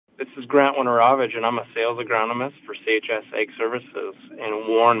is Grant Winorovich, and I'm a sales agronomist for CHS Ag Services in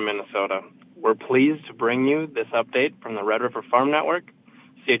Warren, Minnesota. We're pleased to bring you this update from the Red River Farm Network,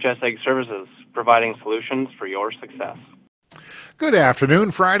 CHS Ag Services, providing solutions for your success. Good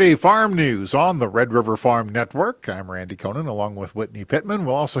afternoon, Friday Farm News on the Red River Farm Network. I'm Randy Koenen along with Whitney Pittman.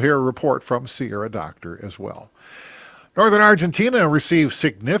 We'll also hear a report from Sierra Doctor as well. Northern Argentina received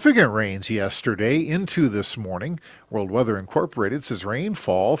significant rains yesterday into this morning. World Weather Incorporated says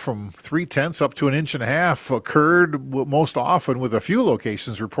rainfall from 0.3 up to 1.5 inches occurred most often, with a few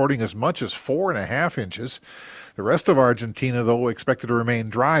locations reporting as much as 4.5 inches. The rest of Argentina, though, expected to remain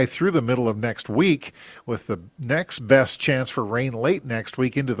dry through the middle of next week, with the next best chance for rain late next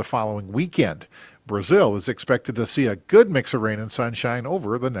week into the following weekend. Brazil is expected to see a good mix of rain and sunshine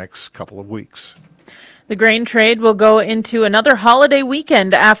over the next couple of weeks. The grain trade will go into another holiday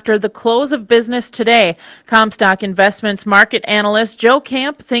weekend after the close of business today. Comstock Investments market analyst Joe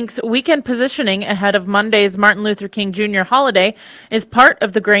Camp thinks weekend positioning ahead of Monday's Martin Luther King Jr. holiday is part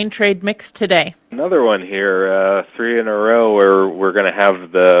of the grain trade mix today. Another one here, 3 in a row where we're going to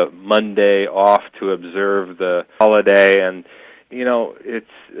have the Monday off to observe the holiday. And you know, it's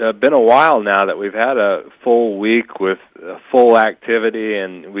been a while now that we've had a full week with full activity,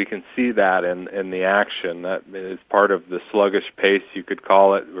 and we can see that in the action. That is part of the sluggish pace, you could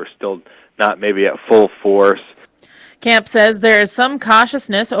call it. We're still not maybe at full force. Camp says there is some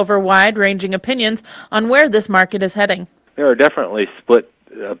cautiousness over wide-ranging opinions on where this market is heading. There are definitely split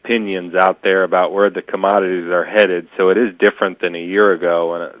opinions out there about where the commodities are headed, so it is different than a year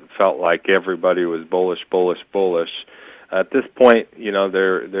ago when it felt like everybody was bullish. At this point, you know,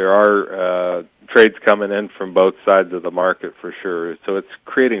 there are trades coming in from both sides of the market for sure. So it's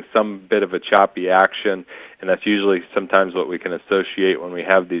creating some bit of a choppy action, and that's usually sometimes what we can associate when we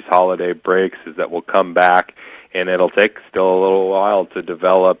have these holiday breaks, is that we'll come back and it'll take still a little while to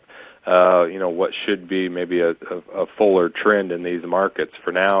develop what should be maybe a fuller trend in these markets.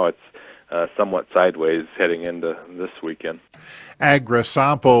 For now, it's somewhat sideways heading into this weekend.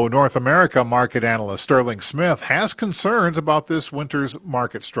 AgriSampo North America market analyst Sterling Smith has concerns about this winter's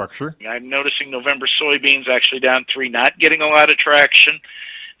market structure. I'm noticing November soybeans actually down 3, not getting a lot of traction.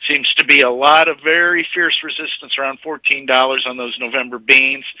 Seems to be a lot of very fierce resistance around $14 on those November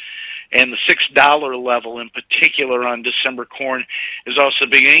beans. And the $6 level in particular on December corn is also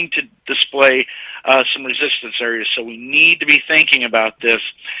beginning to display some resistance areas. So we need to be thinking about this,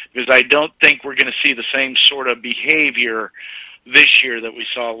 because I don't think we're going to see the same sort of behavior this year that we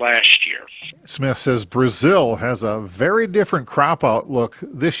saw last year. Smith says Brazil has a very different crop outlook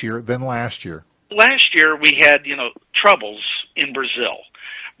this year than last year. Last year we had, troubles in Brazil.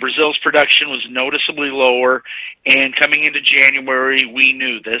 Brazil's production was noticeably lower, and coming into January, we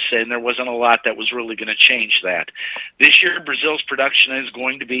knew this, and there wasn't a lot that was really going to change that. This year, Brazil's production is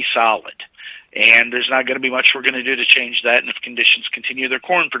going to be solid, and there's not going to be much we're going to do to change that, and if conditions continue, their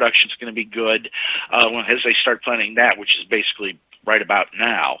corn production is going to be good as they start planting that, which is basically right about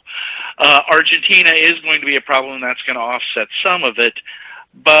now. Argentina is going to be a problem, and that's going to offset some of it,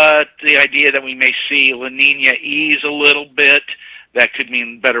 but the idea that we may see La Nina ease a little bit, that could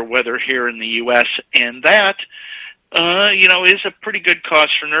mean better weather here in the U.S., and that, is a pretty good cause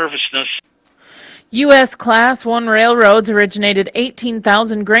for nervousness. U.S. Class 1 railroads originated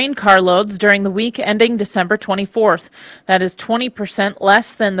 18,000 grain carloads during the week ending December 24th. That is 20%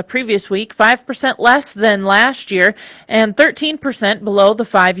 less than the previous week, 5% less than last year, and 13% below the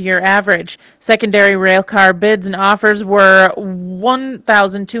 5-year average. Secondary railcar bids and offers were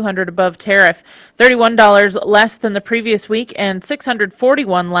 $1,200 above tariff, $31 less than the previous week, and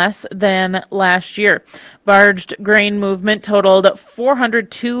 $641 less than last year. Barged grain movement totaled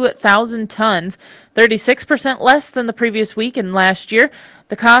 402,000 tons, 36% less than the previous week and last year.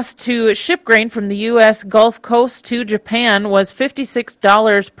 The cost to ship grain from the U.S. Gulf Coast to Japan was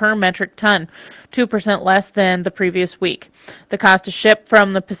 $56 per metric ton, 2% less than the previous week. The cost to ship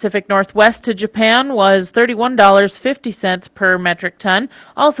from the Pacific Northwest to Japan was $31.50 per metric ton,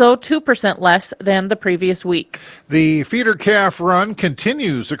 also 2% less than the previous week. The feeder calf run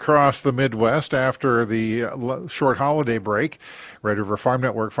continues across the Midwest after the short holiday break. Red River Farm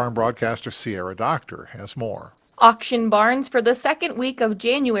Network farm broadcaster Sierra Doctor has more. Auction barns for the second week of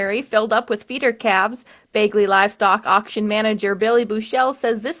January filled up with feeder calves. Bagley Livestock Auction Manager Billy Bushell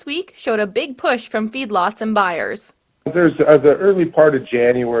says this week showed a big push from feedlots and buyers. As the early part of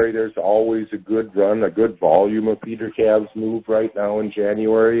January, there's always a good run, a good volume of feeder calves move right now in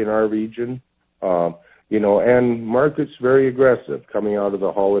January in our region. And market's very aggressive coming out of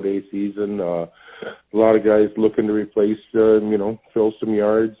the holiday season. A lot of guys looking to replace, fill some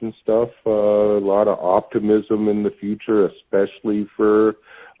yards and stuff. A lot of optimism in the future, especially for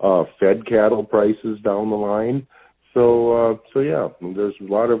fed cattle prices down the line. So yeah, there's a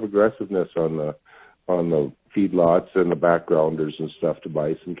lot of aggressiveness on the feedlots and the backgrounders and stuff to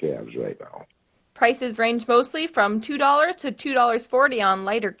buy some calves right now. Prices range mostly from $2 to $2.40 on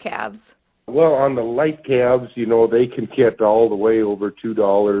lighter calves. Well, on the light calves, they can get all the way over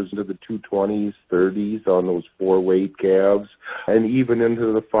 $2 into the 220s, 30s on those 4-weight calves, and even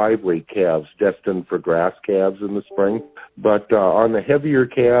into the 5-weight calves destined for grass calves in the spring. But on the heavier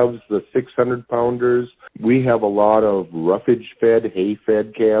calves, the 600-pounders, we have a lot of roughage-fed,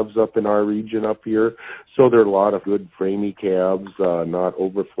 hay-fed calves up in our region up here. So there are a lot of good framey calves, not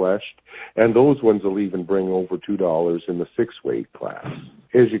overfleshed. And those ones will even bring over $2 in the 6-weight class.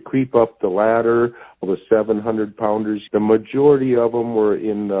 As you creep up the ladder, the 700-pounders, the majority of them were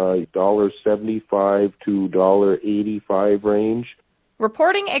in $1.75 to $1.85 range.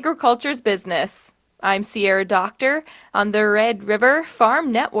 Reporting agriculture's business, I'm Sierra Doctor on the Red River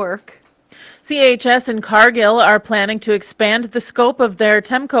Farm Network. CHS and Cargill are planning to expand the scope of their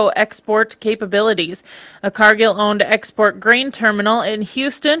Temco export capabilities. A Cargill-owned export grain terminal in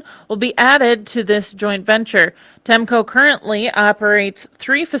Houston will be added to this joint venture. Temco currently operates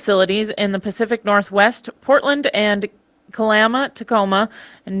 3 facilities in the Pacific Northwest, Portland and Kalama, Tacoma,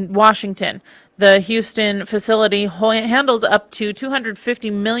 and Washington. The Houston facility handles up to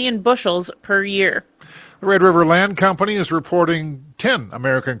 250 million bushels per year. The Red River Land Company is reporting 10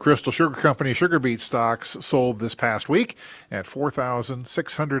 American Crystal Sugar Company sugar beet stocks sold this past week at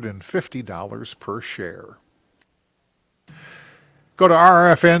 $4,650 per share. Go to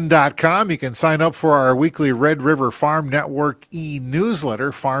rfn.com. You can sign up for our weekly Red River Farm Network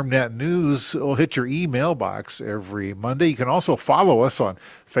e-newsletter. FarmNet News will hit your email box every Monday. You can also follow us on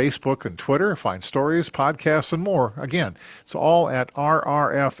Facebook and Twitter, find stories, podcasts, and more. Again, it's all at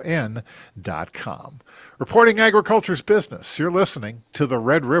rrfn.com. Reporting agriculture's business, you're listening to the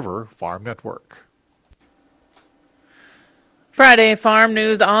Red River Farm Network. Friday farm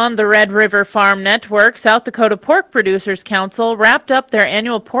news on the Red River Farm Network. South Dakota Pork Producers Council wrapped up their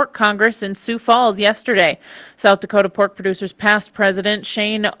annual pork congress in Sioux Falls yesterday. South Dakota Pork Producers past president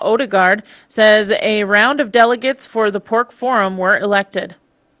Shane Odegaard says a round of delegates for the Pork Forum were elected.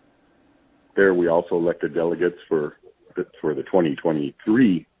 There we also elected delegates for the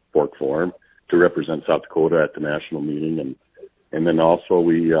 2023 Pork Forum to represent South Dakota at the national meeting. And then also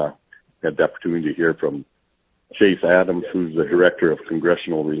we had the opportunity to hear from Chase Adams, who's the Director of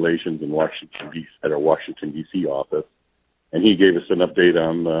Congressional Relations in Washington, D.C., at our Washington, D.C. office. And he gave us an update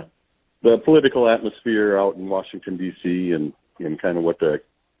on the political atmosphere out in Washington, D.C. and kind of what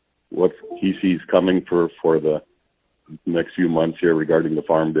he sees coming for the next few months here regarding the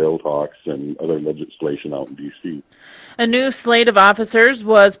Farm Bill talks and other legislation out in D.C. A new slate of officers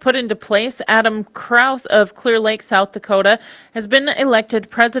was put into place. Adam Krause of Clear Lake, South Dakota, has been elected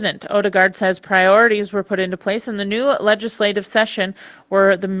president. Odegaard says priorities were put into place in the new legislative session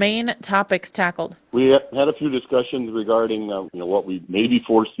were the main topics tackled. We had a few discussions regarding what we maybe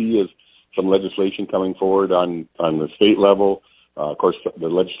foresee as some legislation coming forward on the state level. Of course, the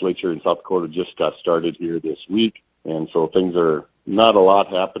legislature in South Dakota just got started here this week. And so things are not a lot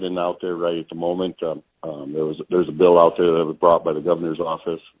happening out there right at the moment. There's a bill out there that was brought by the governor's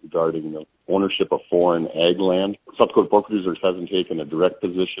office regarding the ownership of foreign ag land. South Dakota Pork Producers hasn't taken a direct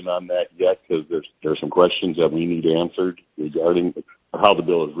position on that yet because there's some questions that we need answered regarding how the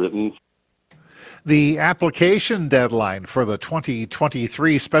bill is written. The application deadline for the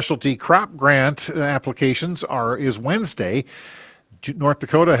 2023 specialty crop grant applications is Wednesday. North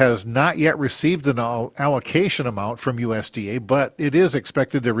Dakota has not yet received an allocation amount from USDA, but it is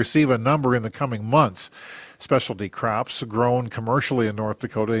expected to receive a number in the coming months. Specialty crops grown commercially in North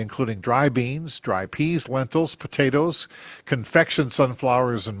Dakota, including dry beans, dry peas, lentils, potatoes, confection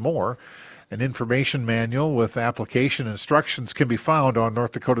sunflowers, and more. An information manual with application instructions can be found on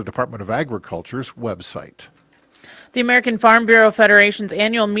North Dakota Department of Agriculture's website. The American Farm Bureau Federation's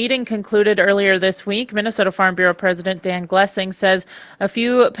annual meeting concluded earlier this week. Minnesota Farm Bureau President Dan Glessing says a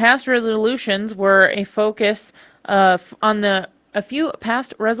few past resolutions were a focus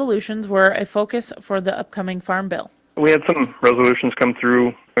for the upcoming Farm Bill. We had some resolutions come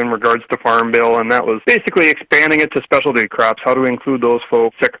through in regards to Farm Bill, and that was basically expanding it to specialty crops. How do we include those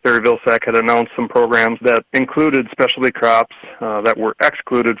folks? Secretary Vilsack had announced some programs that included specialty crops that were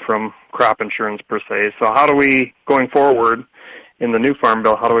excluded from crop insurance per se. So how do we, going forward in the new Farm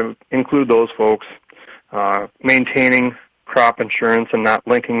Bill, how do we include those folks, maintaining crop insurance and not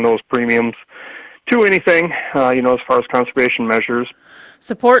linking those premiums to anything, as far as conservation measures.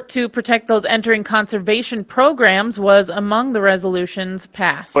 Support to protect those entering conservation programs was among the resolutions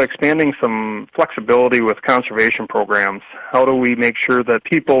passed. By expanding some flexibility with conservation programs, how do we make sure that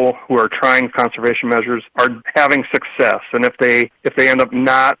people who are trying conservation measures are having success? And if they end up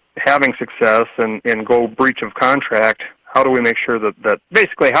not having success and go breach of contract, how do we make sure that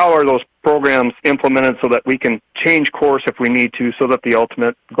basically how are those programs implemented so that we can change course if we need to, so that the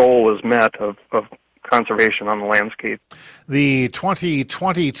ultimate goal is met of conservation on the landscape? The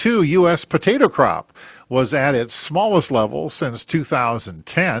 2022 U.S. potato crop was at its smallest level since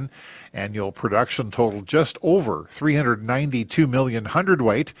 2010. Annual production totaled just over 392 million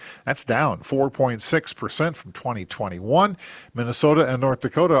hundredweight. That's down 4.6% from 2021. Minnesota and North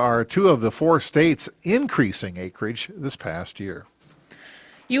Dakota are two of the four states increasing acreage this past year.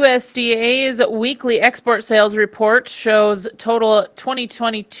 USDA's weekly export sales report shows total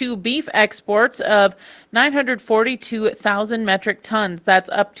 2022 beef exports of 942,000 metric tons. That's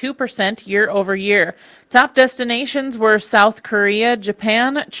up 2% year over year. Top destinations were South Korea,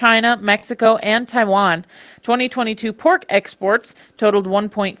 Japan, China, Mexico, and Taiwan. 2022 pork exports totaled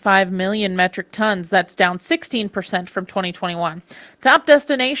 1.5 million metric tons. That's down 16% from 2021. Top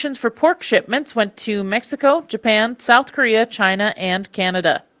destinations for pork shipments went to Mexico, Japan, South Korea, China, and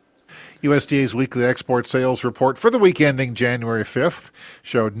Canada. USDA's weekly export sales report for the week ending January 5th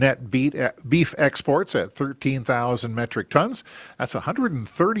showed net beef exports at 13,000 metric tons. That's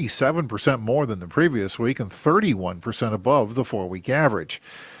 137% more than the previous week and 31% above the 4-week average.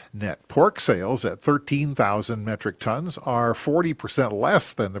 Net pork sales at 13,000 metric tons are 40%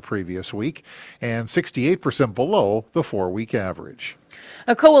 less than the previous week and 68% below the 4-week average.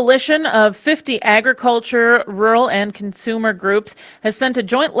 A coalition of 50 agriculture, rural, and consumer groups has sent a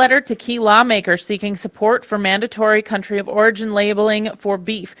joint letter to key lawmakers seeking support for mandatory country of origin labeling for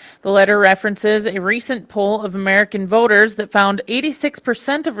beef. The letter references a recent poll of American voters that found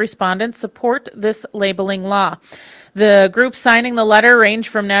 86% of respondents support this labeling law. The groups signing the letter range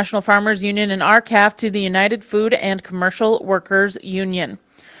from National Farmers Union and RCAF to the United Food and Commercial Workers Union.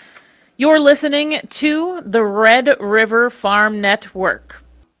 You're listening to the Red River Farm Network.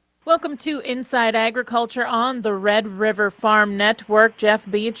 Welcome to Inside Agriculture on the Red River Farm Network. Jeff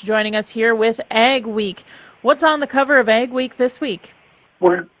Beach joining us here with Ag Week. What's on the cover of Ag Week this week?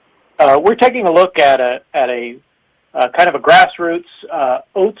 We're taking a look at a kind of a grassroots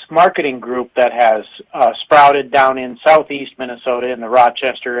oats marketing group that has sprouted down in southeast Minnesota in the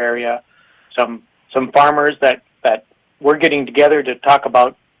Rochester area. Some farmers that we're getting together to talk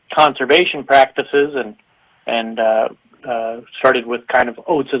about conservation practices and started with kind of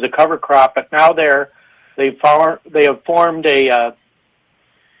oats as a cover crop, but now they have formed an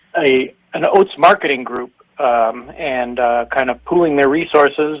oats marketing group and kind of pooling their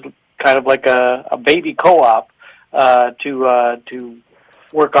resources, kind of like a baby co-op to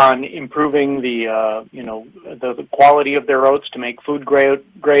work on improving the quality of their oats to make food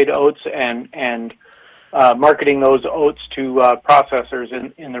grade oats and marketing those oats to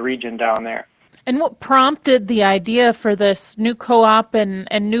processors in the region down there. And what prompted the idea for this new co-op and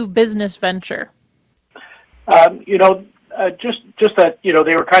new business venture? Just that, they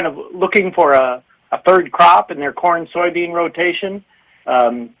were kind of looking for a third crop in their corn soybean rotation.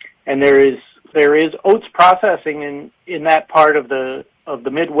 And there is oats processing in that part of the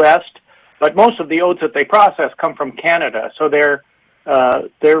Midwest, but most of the oats that they process come from Canada. So they're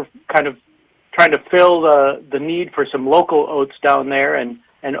kind of trying to fill the need for some local oats down there, and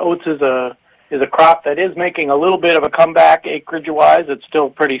oats is a crop that is making a little bit of a comeback acreage-wise. It's still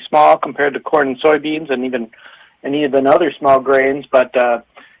pretty small compared to corn and soybeans and even other small grains, but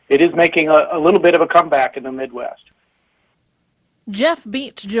it is making a little bit of a comeback in the Midwest. Jeff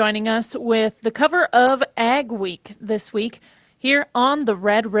Beach joining us with the cover of Ag Week this week here on the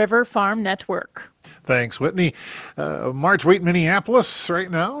Red River Farm Network. Thanks, Whitney. March wheat Minneapolis right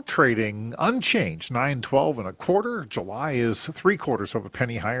now trading unchanged, $9.12 1/4. July is 3/4 of a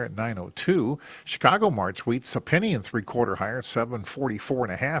penny higher at $9.02. Chicago March wheat's a penny and 3/4 higher at $7.44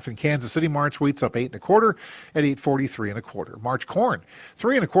 1/2. And Kansas City March wheat's up 8 1/4 at $8.43 1/4. March corn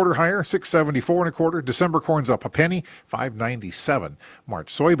 3 1/4 higher, $6.74 1/4. December corn's up a penny, $5.97.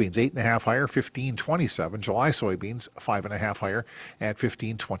 March soybeans 8 1/2 higher, $15.27. July soybeans 5 1/2 higher at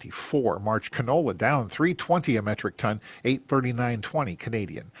 $15.24. March canola down $3.20 a metric ton, $8.39.20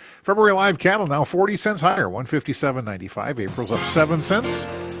 Canadian. February live cattle now 40 cents higher, $157.95. April's up 7 cents.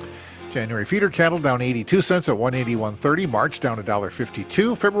 January feeder cattle down 82 cents at $181.30. March down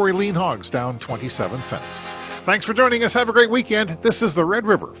 $1.52. February lean hogs down 27 cents. Thanks for joining us. Have a great weekend. This is the Red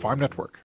River Farm Network.